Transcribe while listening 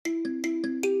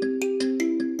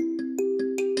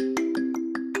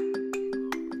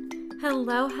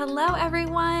Hello,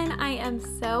 everyone. I am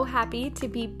so happy to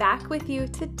be back with you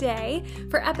today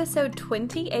for episode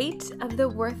 28 of the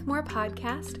Worth More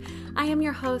podcast. I am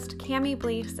your host, Cami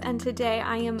Bleefs, and today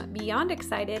I am beyond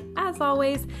excited, as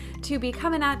always, to be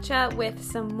coming at you with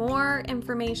some more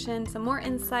information, some more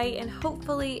insight, and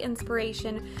hopefully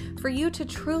inspiration for you to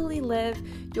truly live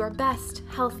your best,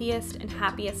 healthiest, and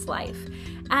happiest life.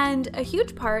 And a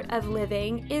huge part of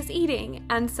living is eating.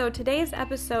 And so today's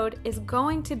episode is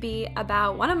going to be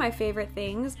about one of my favorite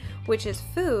things, which is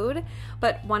food,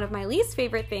 but one of my least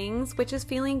favorite things, which is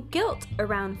feeling guilt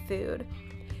around food.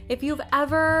 If you've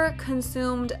ever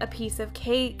consumed a piece of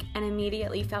cake and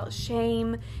immediately felt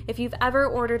shame, if you've ever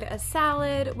ordered a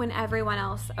salad when everyone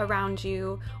else around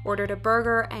you ordered a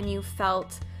burger and you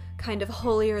felt kind of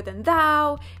holier than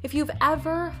thou, if you've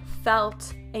ever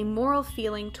felt a moral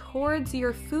feeling towards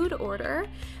your food order,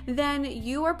 then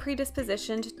you are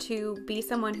predispositioned to be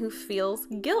someone who feels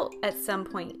guilt at some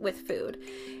point with food.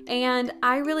 And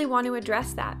I really want to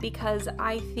address that because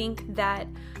I think that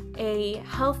a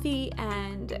healthy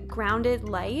and grounded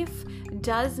life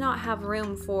does not have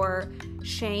room for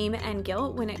shame and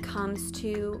guilt when it comes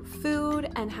to food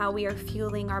and how we are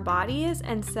fueling our bodies.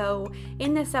 And so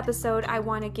in this episode, I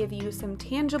want to give you some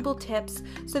tangible tips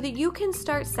so that you can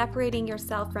start separating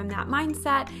yourself from that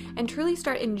mindset and truly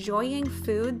start enjoying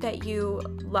food that you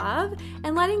love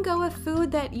and letting go of food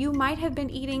that you might have been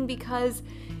eating because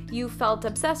you felt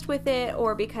obsessed with it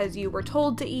or because you were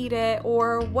told to eat it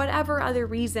or whatever other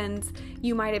reasons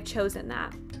you might have chosen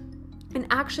that. And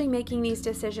actually making these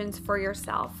decisions for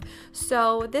yourself.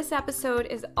 So this episode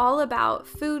is all about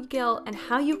food guilt and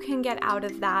how you can get out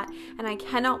of that, and I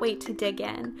cannot wait to dig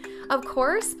in. Of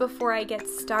course, before I get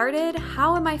started,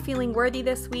 how am I feeling worthy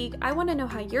this week? I want to know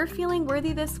how you're feeling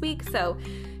worthy this week, so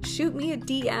shoot me a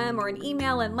DM or an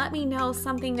email and let me know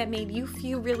something that made you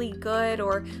feel really good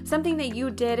or something that you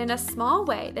did in a small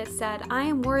way that said, I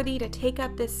am worthy to take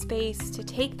up this space, to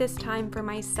take this time for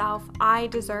myself. I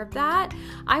deserve that.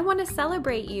 I want to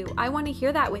celebrate you. I want to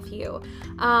hear that with you.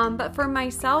 But for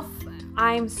myself,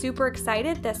 I'm super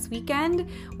excited this weekend,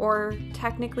 or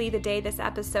technically the day this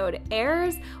episode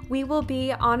airs, we will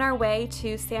be on our way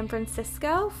to San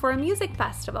Francisco for a music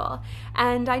festival.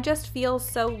 And I just feel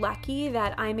so lucky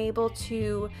that I'm able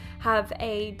to have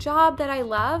a job that I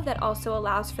love that also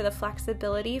allows for the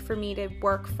flexibility for me to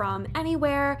work from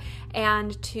anywhere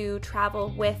and to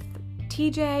travel with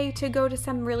TJ to go to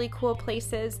some really cool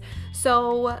places.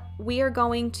 So we are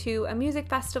going to a music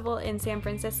festival in San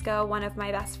Francisco. One of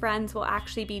my best friends will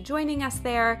actually be joining us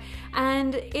there,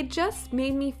 and it just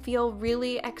made me feel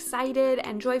really excited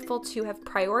and joyful to have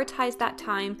prioritized that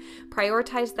time,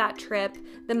 prioritized that trip,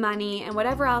 the money, and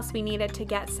whatever else we needed to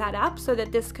get set up so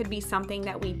that this could be something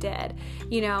that we did.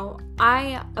 You know,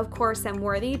 I, of course, am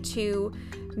worthy to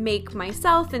make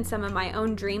myself and some of my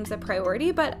own dreams a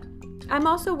priority, but I'm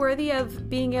also worthy of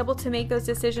being able to make those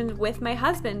decisions with my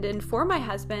husband and for my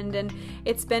husband, and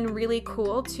it's been really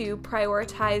cool to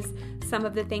prioritize some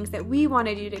of the things that we want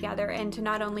to do together and to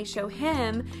not only show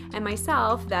him and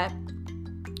myself that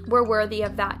we're worthy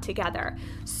of that together.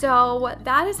 So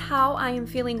that is how I am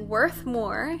feeling worth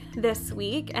more this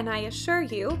week, and I assure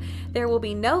you there will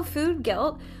be no food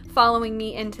guilt following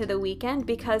me into the weekend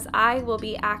because I will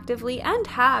be actively and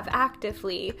have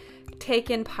actively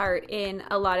taken part in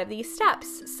a lot of these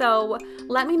steps. So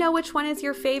let me know which one is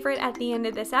your favorite at the end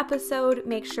of this episode.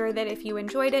 Make sure that if you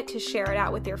enjoyed it to share it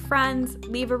out with your friends,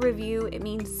 leave a review. It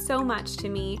means so much to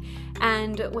me.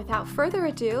 And without further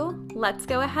ado, let's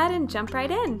go ahead and jump right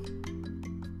in.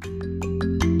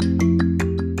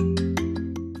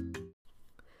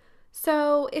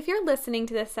 So if you're listening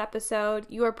to this episode,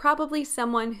 you are probably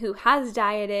someone who has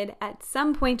dieted at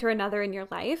some point or another in your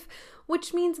life,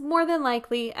 which means more than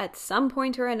likely at some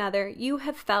point or another you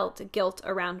have felt guilt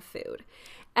around food.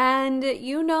 And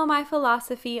you know my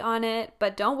philosophy on it,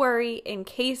 but don't worry, in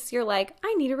case you're like,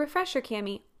 I need a refresher,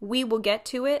 Cami, we will get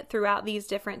to it throughout these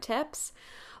different tips.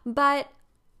 But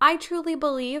I truly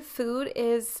believe food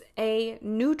is a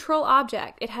neutral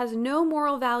object. It has no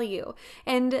moral value.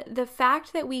 And the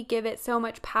fact that we give it so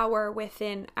much power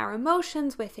within our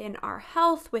emotions, within our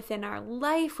health, within our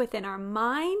life, within our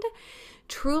mind,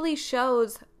 truly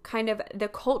shows kind of the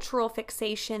cultural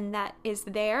fixation that is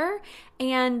there,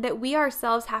 and that we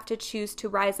ourselves have to choose to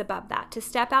rise above that, to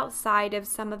step outside of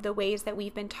some of the ways that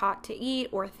we've been taught to eat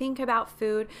or think about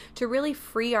food, to really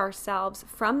free ourselves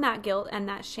from that guilt and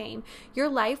that shame. Your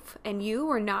life and you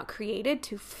were not created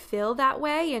to feel that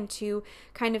way and to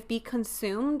kind of be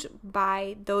consumed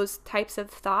by those types of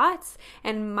thoughts.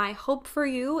 And my hope for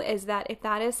you is that if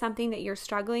that is something that you're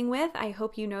struggling with, I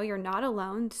hope you know you're not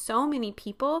alone. So many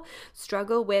people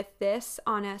struggle with this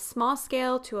on a small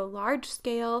scale to a large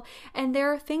scale, and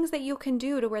there are things that you can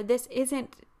do to where this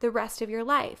isn't the rest of your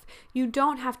life. You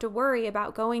don't have to worry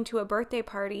about going to a birthday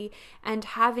party and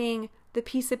having the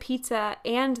piece of pizza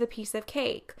and the piece of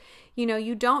cake.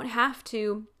 You don't have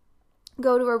to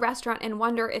go to a restaurant and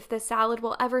wonder if the salad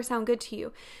will ever sound good to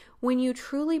you. When you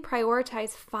truly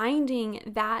prioritize finding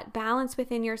that balance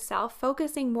within yourself,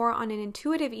 focusing more on an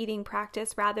intuitive eating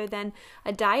practice rather than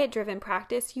a diet-driven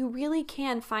practice, you really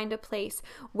can find a place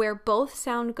where both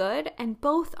sound good and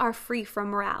both are free from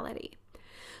morality.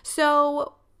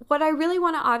 So what I really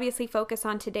want to obviously focus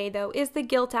on today, though, is the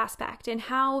guilt aspect and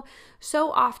how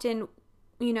so often,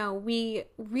 we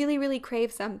really, really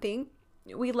crave something.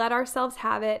 We let ourselves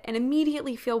have it and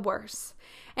immediately feel worse.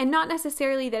 And not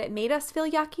necessarily that it made us feel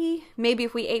yucky. Maybe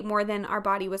if we ate more than our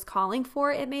body was calling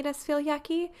for, it made us feel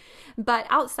yucky. But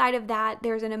outside of that,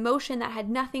 there's an emotion that had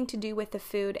nothing to do with the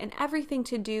food and everything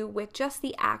to do with just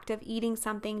the act of eating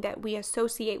something that we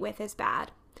associate with as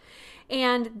bad.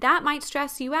 And that might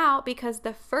stress you out because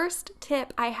the first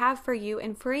tip I have for you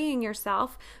in freeing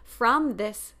yourself from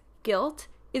this guilt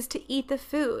is to eat the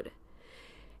food.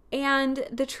 And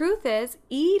the truth is,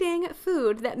 eating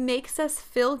food that makes us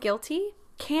feel guilty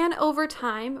can over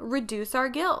time reduce our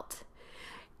guilt.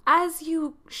 As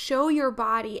you show your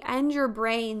body and your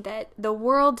brain that the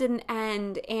world didn't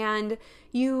end and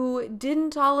you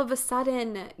didn't all of a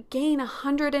sudden gain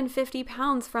 150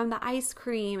 pounds from the ice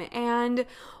cream and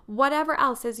whatever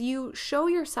else, as you show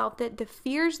yourself that the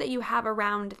fears that you have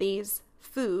around these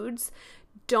foods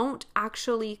don't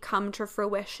actually come to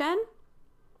fruition,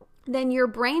 then your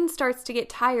brain starts to get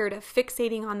tired of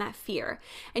fixating on that fear.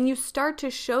 And you start to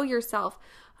show yourself,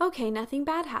 okay, nothing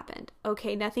bad happened.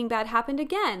 Okay, nothing bad happened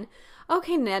again.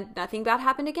 Okay, nothing bad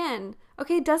happened again.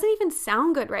 Okay, it doesn't even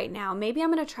sound good right now. Maybe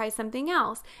I'm going to try something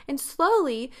else. And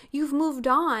slowly, you've moved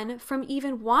on from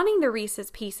even wanting the Reese's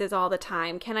Pieces all the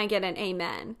time. Can I get an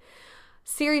amen?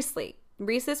 Seriously,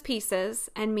 Reese's Pieces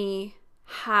and me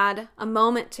had a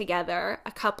moment together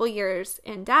a couple years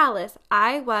in Dallas.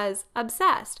 I was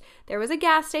obsessed. There was a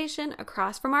gas station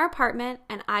across from our apartment,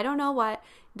 and I don't know what,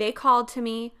 they called to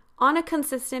me on a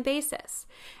consistent basis.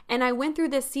 And I went through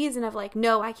this season of like,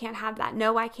 no, I can't have that.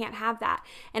 No, I can't have that.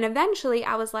 And eventually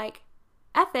I was like,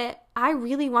 F it, I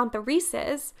really want the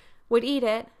Reese's, would eat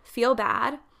it, feel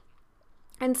bad.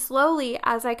 And slowly,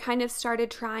 as I kind of started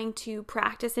trying to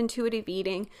practice intuitive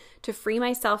eating to free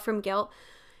myself from guilt,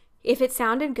 if it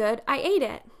sounded good, I ate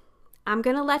it. I'm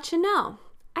going to let you know.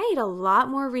 I ate a lot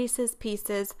more Reese's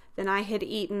Pieces than I had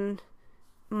eaten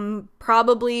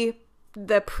probably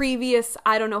the previous,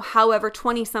 I don't know, however,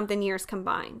 20-something years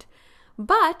combined.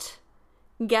 But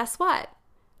guess what?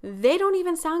 They don't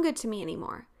even sound good to me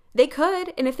anymore. They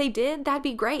could, and if they did, that'd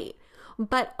be great.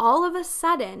 But all of a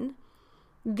sudden,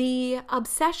 the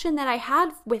obsession that I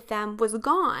had with them was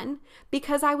gone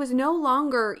because I was no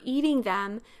longer eating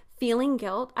them feeling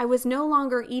guilt. I was no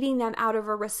longer eating them out of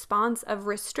a response of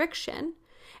restriction.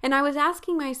 And I was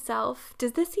asking myself,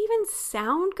 does this even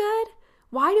sound good?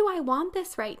 Why do I want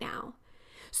this right now?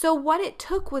 So what it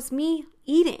took was me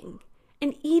eating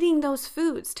and eating those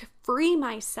foods to free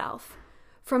myself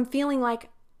from feeling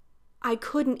like I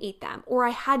couldn't eat them or I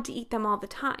had to eat them all the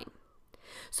time.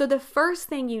 So the first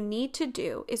thing you need to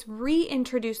do is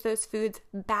reintroduce those foods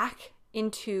back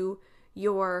into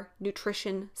your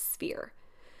nutrition sphere.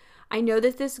 I know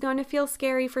that this is going to feel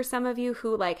scary for some of you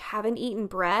who haven't eaten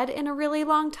bread in a really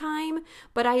long time,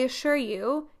 but I assure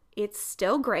you, it's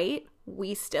still great.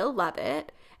 We still love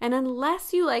it. And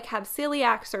unless you have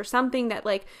celiacs or something that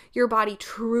your body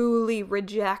truly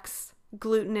rejects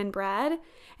gluten and bread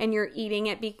and you're eating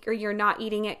it or you're not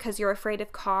eating it because you're afraid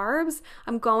of carbs,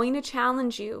 I'm going to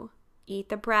challenge you. Eat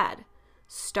the bread.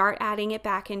 Start adding it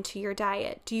back into your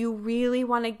diet. Do you really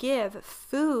want to give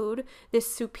food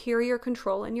this superior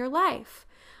control in your life?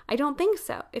 I don't think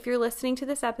so. If you're listening to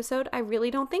this episode, I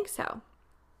really don't think so.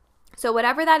 So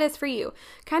whatever that is for you,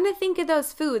 kind of think of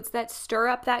those foods that stir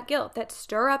up that guilt, that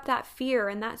stir up that fear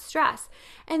and that stress,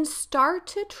 and start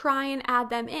to try and add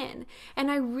them in. And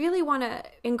I really want to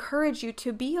encourage you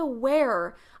to be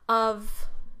aware of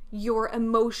your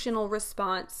emotional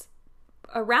response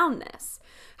around this.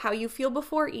 How you feel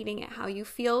before eating it, how you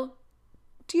feel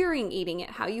during eating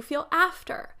it, how you feel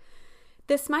after.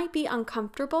 This might be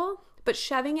uncomfortable, but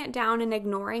shoving it down and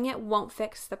ignoring it won't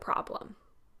fix the problem.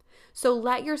 So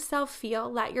let yourself feel,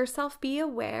 let yourself be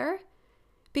aware,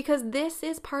 because this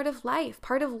is part of life.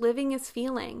 Part of living is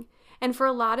feeling. And for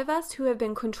a lot of us who have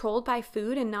been controlled by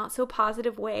food in not so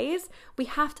positive ways, we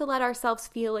have to let ourselves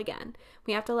feel again.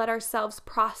 We have to let ourselves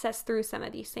process through some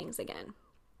of these things again.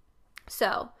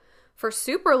 So, for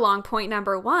super long point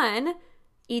number 1,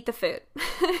 eat the food.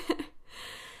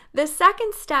 The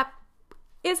second step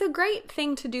is a great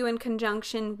thing to do in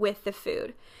conjunction with the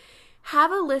food.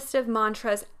 Have a list of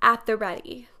mantras at the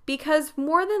ready, because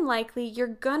more than likely you're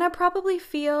gonna probably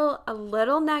feel a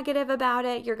little negative about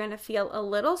it. You're gonna feel a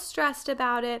little stressed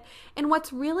about it. And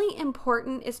what's really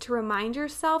important is to remind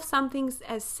yourself something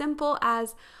as simple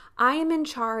as, I am in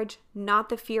charge, not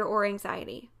the fear or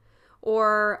anxiety.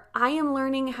 Or I am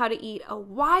learning how to eat a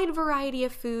wide variety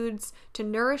of foods to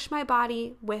nourish my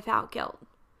body without guilt.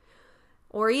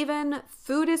 Or even,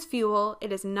 food is fuel,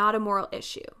 it is not a moral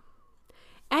issue.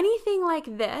 Anything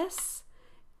like this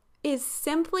is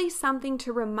simply something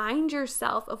to remind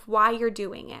yourself of why you're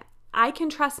doing it. I can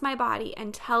trust my body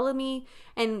I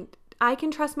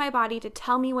can trust my body to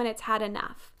tell me when it's had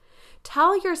enough.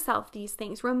 Tell yourself these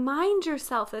things. Remind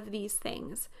yourself of these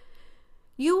things.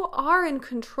 You are in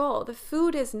control. The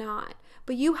food is not.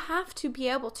 But you have to be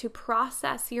able to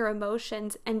process your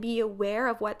emotions and be aware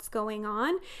of what's going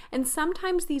on. And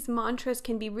sometimes these mantras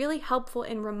can be really helpful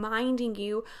in reminding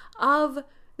you of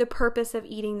the purpose of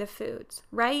eating the foods,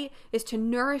 right? Is to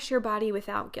nourish your body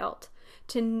without guilt,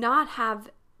 to not have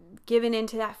given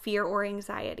into that fear or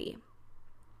anxiety.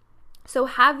 So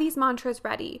have these mantras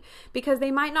ready, because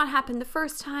they might not happen the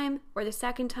first time or the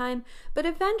second time, but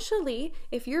eventually,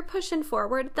 if you're pushing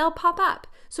forward, they'll pop up.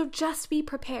 So just be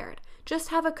prepared. Just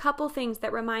have a couple things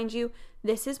that remind you,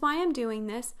 this is why I'm doing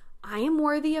this, I am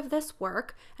worthy of this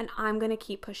work, and I'm going to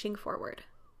keep pushing forward.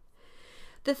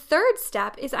 The third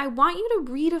step is, I want you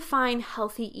to redefine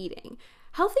healthy eating.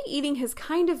 Healthy eating has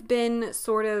kind of been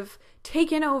sort of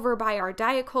taken over by our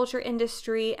diet culture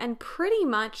industry and pretty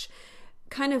much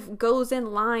kind of goes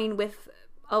in line with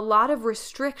a lot of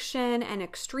restriction and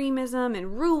extremism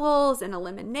and rules and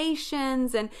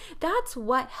eliminations. And that's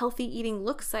what healthy eating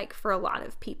looks like for a lot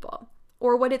of people,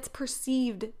 or what it's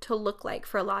perceived to look like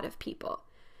for a lot of people.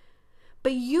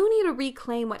 But you need to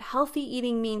reclaim what healthy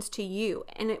eating means to you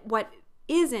and what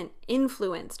isn't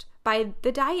influenced by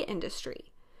the diet industry.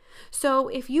 So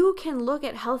if you can look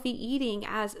at healthy eating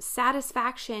as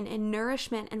satisfaction and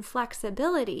nourishment and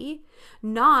flexibility,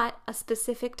 not a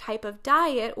specific type of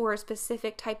diet or a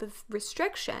specific type of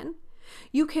restriction,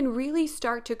 you can really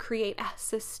start to create a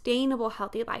sustainable,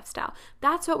 healthy lifestyle.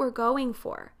 That's what we're going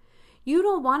for. You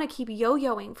don't want to keep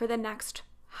yo-yoing for the next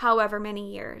however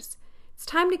many years. It's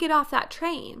time to get off that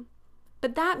train.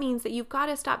 But that means that you've got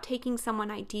to stop taking someone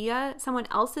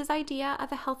else's idea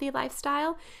of a healthy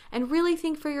lifestyle and really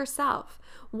think for yourself,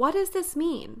 what does this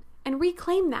mean? And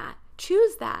reclaim that,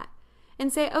 choose that,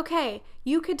 and say, okay,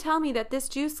 you could tell me that this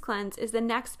juice cleanse is the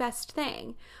next best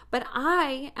thing, but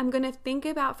I am going to think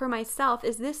about for myself,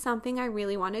 is this something I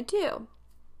really want to do?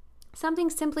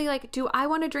 Something simply like, do I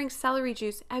want to drink celery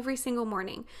juice every single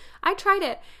morning? I tried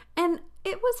it and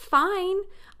it was fine.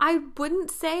 I wouldn't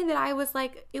say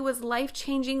that it was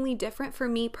life-changingly different for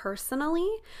me personally.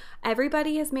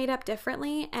 Everybody is made up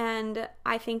differently, and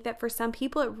I think that for some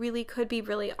people it really could be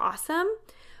really awesome,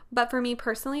 but for me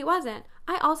personally it wasn't.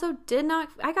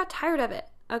 I got tired of it,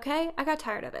 okay? I got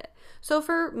tired of it. So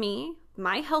for me,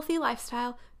 my healthy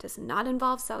lifestyle does not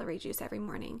involve celery juice every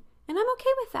morning, and I'm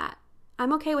okay with that.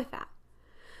 I'm okay with that.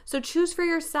 So choose for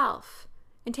yourself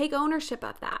and take ownership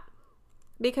of that,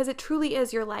 because it truly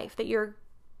is your life that you're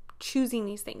choosing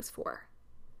these things for.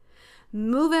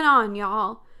 Moving on,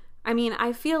 y'all. I mean,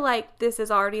 I feel like this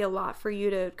is already a lot for you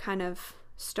to kind of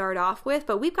start off with,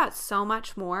 but we've got so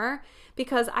much more,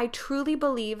 because I truly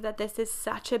believe that this is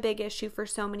such a big issue for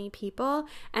so many people.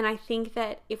 And I think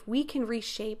that if we can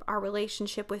reshape our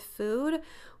relationship with food,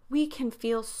 we can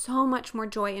feel so much more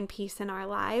joy and peace in our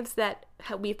lives that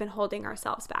we've been holding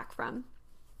ourselves back from.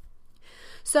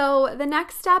 So the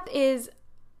next step is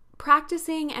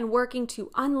practicing and working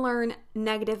to unlearn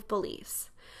negative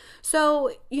beliefs. So,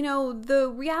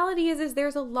 the reality is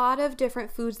there's a lot of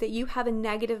different foods that you have a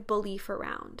negative belief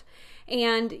around.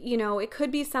 And, it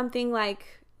could be something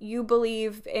like you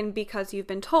believe in because you've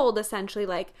been told, essentially,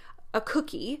 like a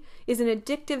cookie is an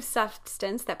addictive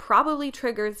substance that probably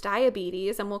triggers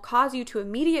diabetes and will cause you to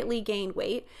immediately gain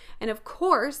weight. And of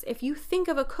course, if you think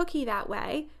of a cookie that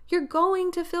way, you're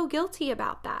going to feel guilty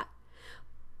about that.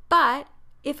 But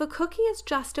if a cookie is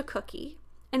just a cookie,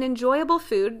 an enjoyable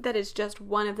food that is just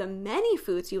one of the many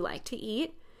foods you like to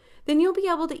eat, then you'll be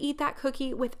able to eat that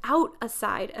cookie without a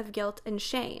side of guilt and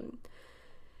shame.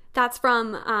 That's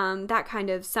from, that kind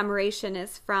of summation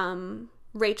is from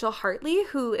Rachel Hartley,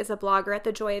 who is a blogger at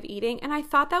The Joy of Eating, and I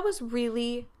thought that was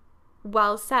really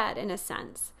well said in a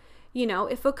sense.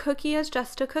 If a cookie is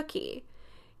just a cookie.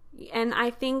 And I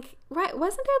think, right,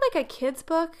 wasn't there like a kid's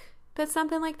book that's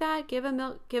something like that? Give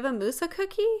a moose a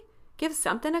cookie? Give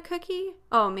something a cookie?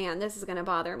 Oh man, this is going to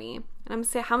bother me. And I'm going to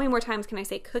say, how many more times can I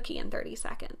say cookie in 30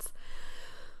 seconds?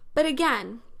 But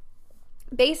again,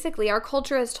 basically our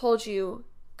culture has told you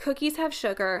cookies have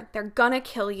sugar. They're going to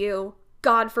kill you.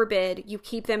 God forbid you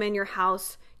keep them in your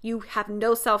house. You have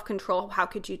no self-control. How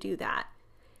could you do that?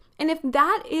 And if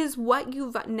that is what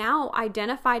you've now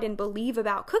identified and believe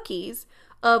about cookies,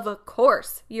 of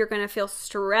course you're going to feel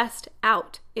stressed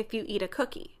out if you eat a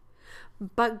cookie.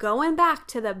 But going back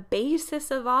to the basis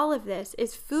of all of this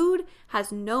is food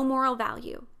has no moral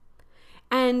value.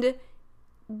 And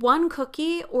one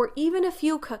cookie or even a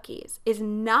few cookies is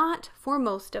not, for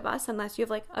most of us, unless you have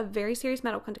like a very serious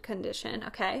medical condition,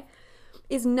 okay,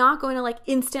 is not going to like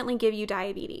instantly give you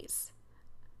diabetes.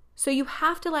 So you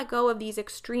have to let go of these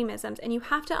extremisms and you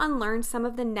have to unlearn some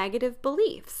of the negative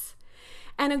beliefs.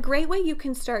 And a great way you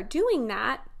can start doing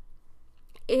that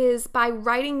is by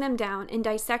writing them down and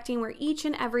dissecting where each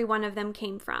and every one of them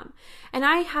came from. And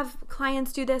I have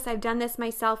clients do this. I've done this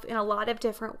myself in a lot of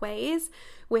different ways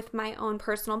with my own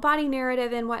personal body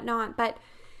narrative and whatnot. But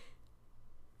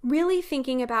really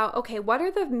thinking about, okay, what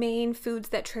are the main foods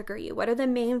that trigger you? What are the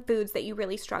main foods that you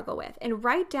really struggle with? And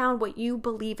write down what you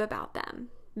believe about them.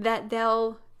 That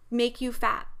they'll make you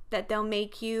fat, that they'll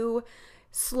make you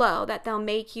slow, that they'll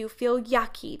make you feel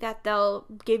yucky, that they'll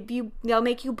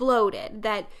make you bloated,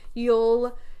 that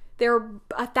they're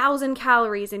 1,000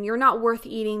 calories and you're not worth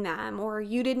eating them, or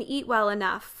you didn't eat well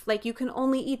enough. Like you can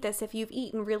only eat this if you've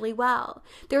eaten really well.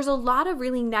 There's a lot of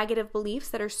really negative beliefs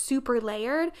that are super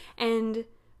layered, and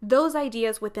those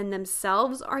ideas within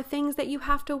themselves are things that you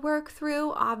have to work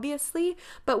through, obviously.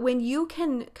 But when you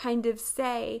can kind of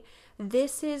say,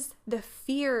 this is the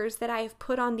fears that I've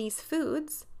put on these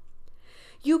foods,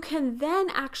 you can then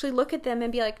actually look at them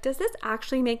and be like, does this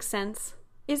actually make sense?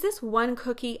 Is this one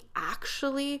cookie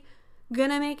actually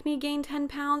gonna make me gain 10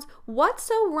 pounds? What's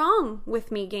so wrong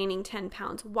with me gaining 10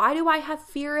 pounds? Why do I have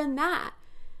fear in that?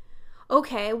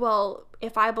 Okay, well,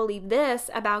 if I believe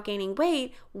this about gaining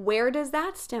weight, where does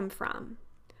that stem from?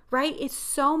 Right? It's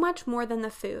so much more than the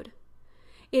food.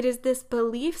 It is this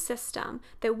belief system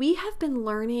that we have been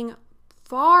learning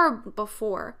far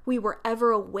before we were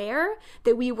ever aware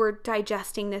that we were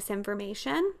digesting this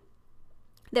information,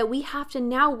 that we have to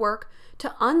now work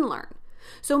to unlearn.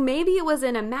 So maybe it was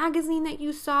in a magazine that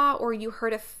you saw, or you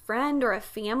heard a friend or a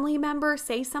family member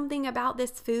say something about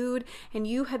this food and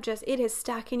it has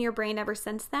stuck in your brain ever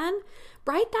since then.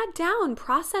 Write that down,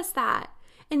 process that,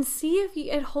 and see if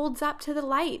it holds up to the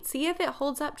light. See if it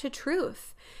holds up to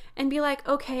truth, and be like,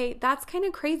 okay, that's kind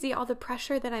of crazy, all the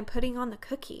pressure that I'm putting on the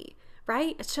cookie,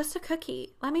 right? It's just a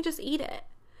cookie. Let me just eat it.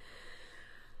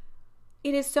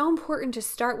 It is so important to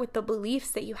start with the beliefs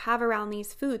that you have around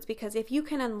these foods, because if you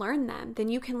can unlearn them, then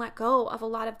you can let go of a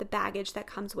lot of the baggage that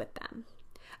comes with them.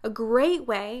 A great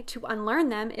way to unlearn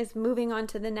them is moving on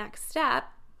to the next step.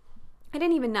 I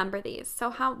didn't even number these.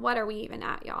 So what are we even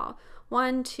at, y'all?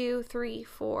 1, 2, 3,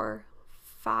 4,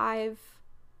 5.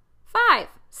 5.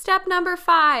 Step number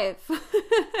 5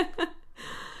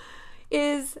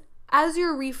 is, as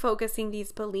you're refocusing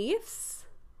these beliefs,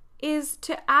 is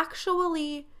to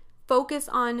actually focus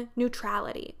on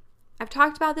neutrality. I've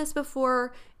talked about this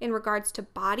before in regards to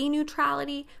body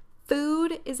neutrality.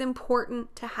 Food is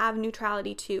important to have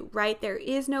neutrality too, right? There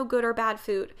is no good or bad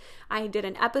food. I did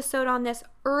an episode on this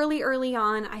early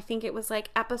on. I think it was like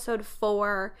episode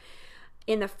 4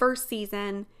 in the first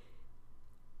season.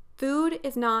 Food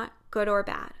is not good or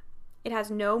bad. It has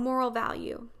no moral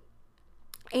value.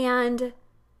 And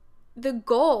the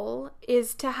goal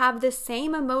is to have the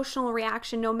same emotional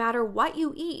reaction no matter what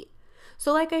you eat.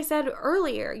 So like I said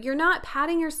earlier, you're not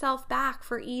patting yourself back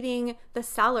for eating the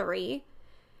celery,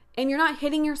 and you're not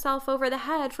hitting yourself over the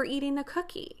head for eating the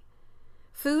cookie.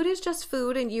 Food is just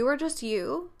food, and you are just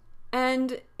you,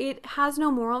 and it has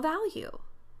no moral value.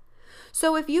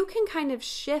 So if you can kind of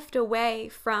shift away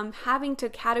from having to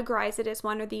categorize it as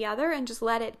one or the other and just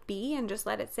let it be and just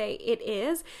let it say it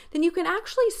is, then you can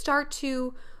actually start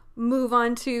to move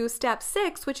on to step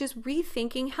 6, which is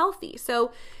rethinking healthy.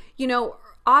 So,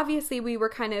 obviously we were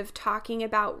kind of talking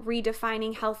about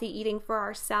redefining healthy eating for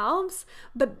ourselves,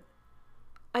 but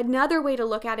another way to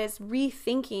look at it is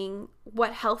rethinking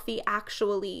what healthy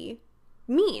actually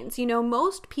means.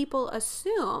 Most people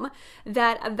assume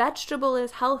that a vegetable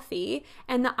is healthy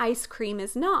and the ice cream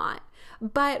is not.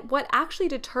 But what actually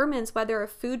determines whether a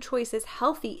food choice is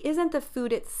healthy isn't the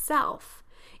food itself.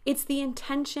 It's the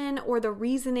intention or the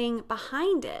reasoning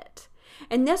behind it.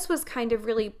 And this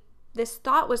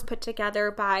thought was put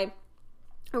together by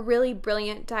a really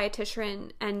brilliant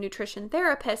dietitian and nutrition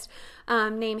therapist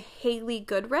named Haley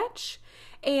Goodrich.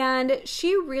 And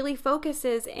she really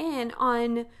focuses in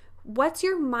on what's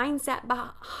your mindset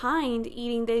behind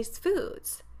eating these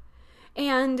foods?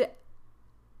 And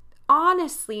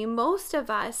honestly, most of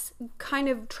us kind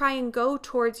of try and go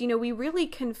towards, we really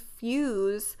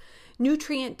confuse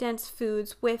nutrient-dense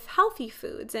foods with healthy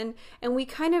foods. And we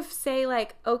kind of say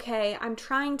like, okay,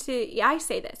 I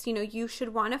say this, you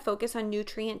should want to focus on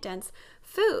nutrient-dense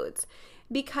foods,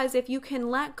 because if you can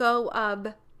let go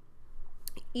of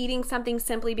eating something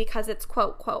simply because it's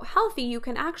quote, quote, healthy, you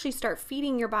can actually start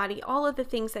feeding your body all of the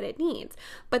things that it needs.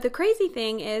 But the crazy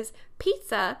thing is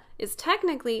pizza is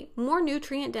technically more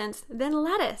nutrient dense than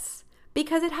lettuce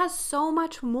because it has so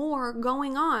much more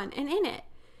going on and in it.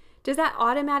 Does that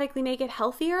automatically make it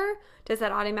healthier? Does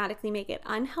that automatically make it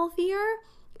unhealthier?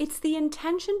 It's the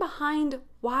intention behind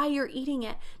why you're eating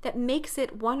it that makes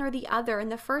it one or the other in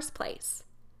the first place.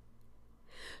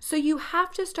 So you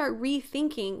have to start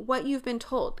rethinking what you've been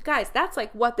told. Guys, that's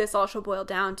like what this all should boil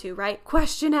down to, right?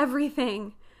 Question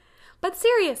everything. But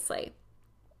seriously,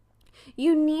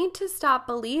 you need to stop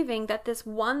believing that this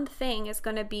one thing is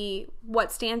going to be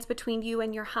what stands between you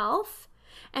and your health,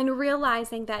 and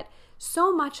realizing that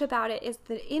so much about it is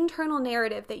the internal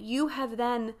narrative that you have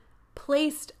then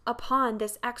placed upon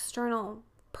this external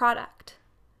product.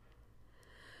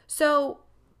 So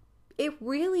it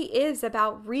really is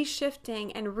about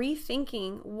reshifting and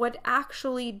rethinking what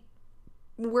actually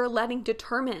we're letting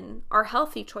determine our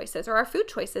healthy choices or our food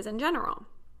choices in general.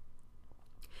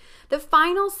 The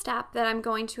final step that I'm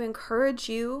going to encourage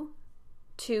you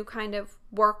to kind of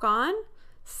work on,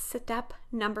 step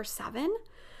number 7,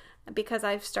 because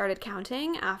I've started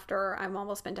counting after I've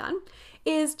almost been done,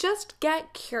 is just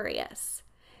get curious.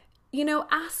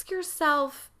 Ask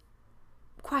yourself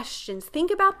questions. Think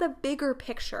about the bigger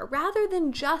picture rather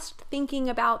than just thinking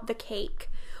about the cake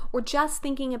or just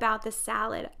thinking about the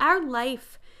salad. Our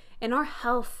life and our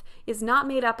health is not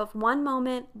made up of one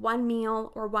moment, one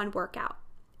meal, or one workout.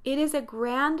 It is a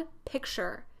grand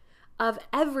picture of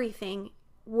everything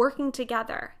working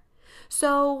together.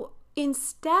 So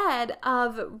instead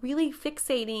of really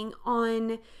fixating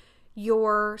on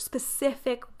your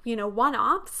specific,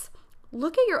 one-offs,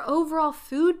 look at your overall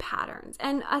food patterns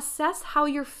and assess how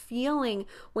you're feeling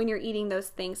when you're eating those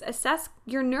things. Assess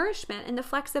your nourishment and the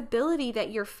flexibility that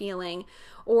you're feeling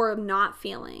or not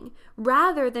feeling,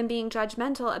 rather than being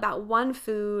judgmental about one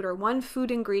food or one food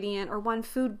ingredient or one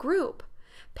food group.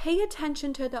 Pay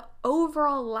attention to the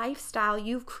overall lifestyle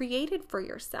you've created for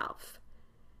yourself,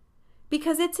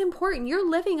 because it's important. You're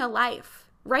living a life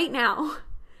right now,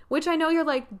 which I know you're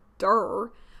like, duh,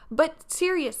 but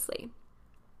seriously,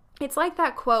 it's like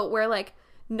that quote where like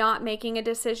not making a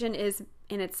decision is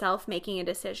in itself making a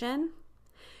decision.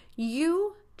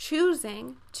 You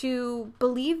choosing to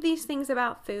believe these things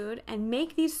about food and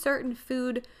make these certain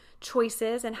food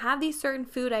choices and have these certain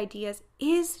food ideas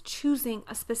is choosing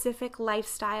a specific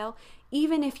lifestyle,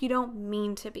 even if you don't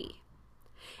mean to be.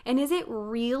 And is it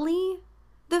really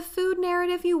the food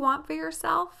narrative you want for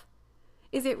yourself?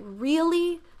 Is it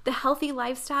really the healthy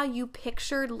lifestyle you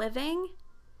pictured living?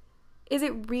 Is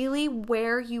it really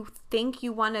where you think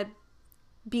you want to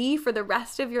be for the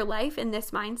rest of your life in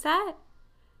this mindset?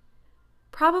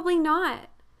 Probably not.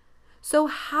 So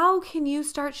how can you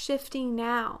start shifting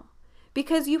now?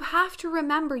 Because you have to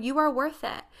remember you are worth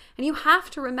it. And you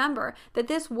have to remember that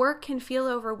this work can feel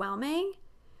overwhelming,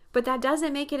 but that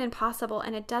doesn't make it impossible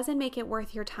and it doesn't make it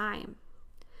worth your time.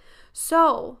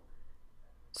 So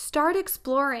start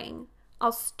exploring.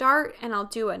 I'll start and I'll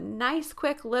do a nice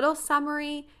quick little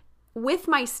summary with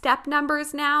my step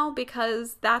numbers now,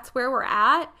 because that's where we're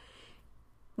at.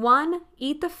 1,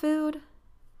 eat the food.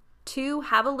 2,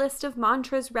 have a list of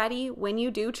mantras ready when you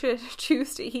do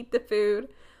choose to eat the food.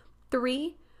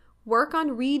 3, work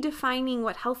on redefining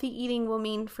what healthy eating will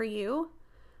mean for you.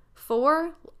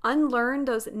 4, unlearn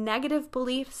those negative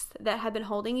beliefs that have been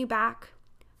holding you back.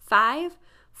 5,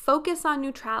 focus on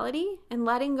neutrality and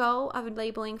letting go of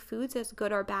labeling foods as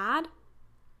good or bad.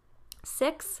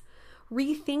 6,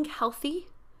 rethink healthy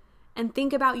and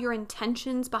think about your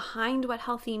intentions behind what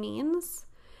healthy means.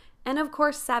 And of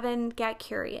course, 7, get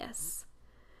curious.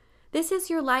 This is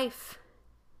your life,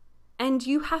 and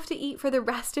you have to eat for the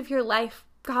rest of your life,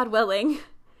 God willing.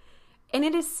 And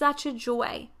it is such a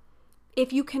joy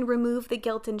if you can remove the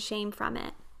guilt and shame from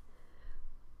it.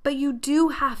 But you do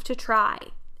have to try,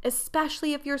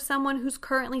 especially if you're someone who's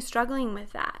currently struggling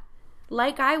with that.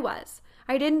 Like I was.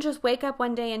 I didn't just wake up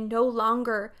one day and no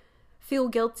longer feel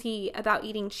guilty about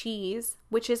eating cheese,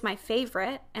 which is my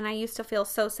favorite, and I used to feel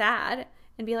so sad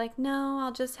and be like, no,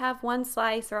 I'll just have one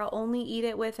slice, or I'll only eat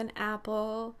it with an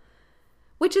apple,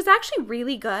 which is actually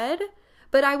really good,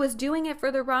 but I was doing it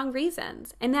for the wrong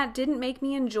reasons, and that didn't make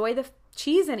me enjoy the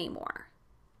cheese anymore.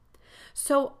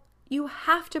 So you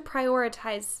have to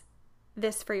prioritize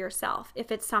this for yourself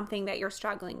if it's something that you're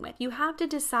struggling with. You have to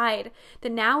decide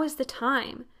that now is the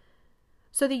time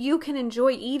so that you can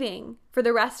enjoy eating for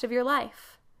the rest of your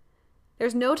life.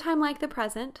 There's no time like the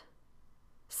present.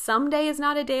 Someday is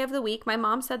not a day of the week. My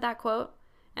mom said that quote,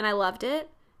 and I loved it.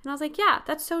 And I was like, yeah,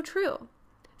 that's so true.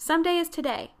 Someday is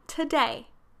today. Today,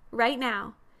 right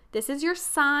now. This is your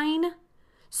sign.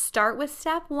 Start with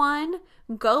step 1.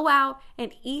 Go out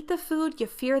and eat the food you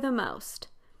fear the most.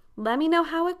 Let me know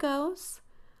how it goes.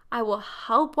 I will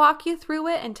help walk you through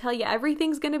it and tell you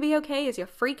everything's going to be okay as you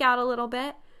freak out a little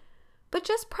bit. But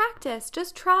just practice.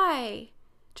 Just try.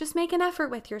 Just make an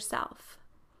effort with yourself.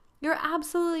 You're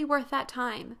absolutely worth that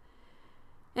time.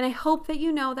 And I hope that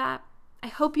you know that. I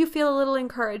hope you feel a little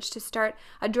encouraged to start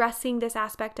addressing this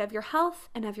aspect of your health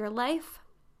and of your life.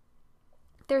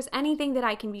 If there's anything that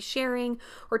I can be sharing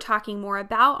or talking more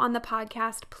about on the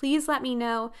podcast, please let me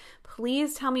know.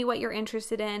 Please tell me what you're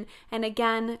interested in. And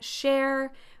again,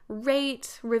 share,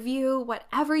 rate, review,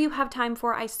 whatever you have time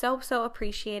for. I so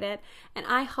appreciate it. And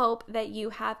I hope that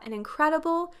you have an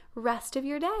incredible rest of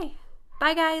your day.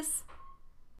 Bye, guys.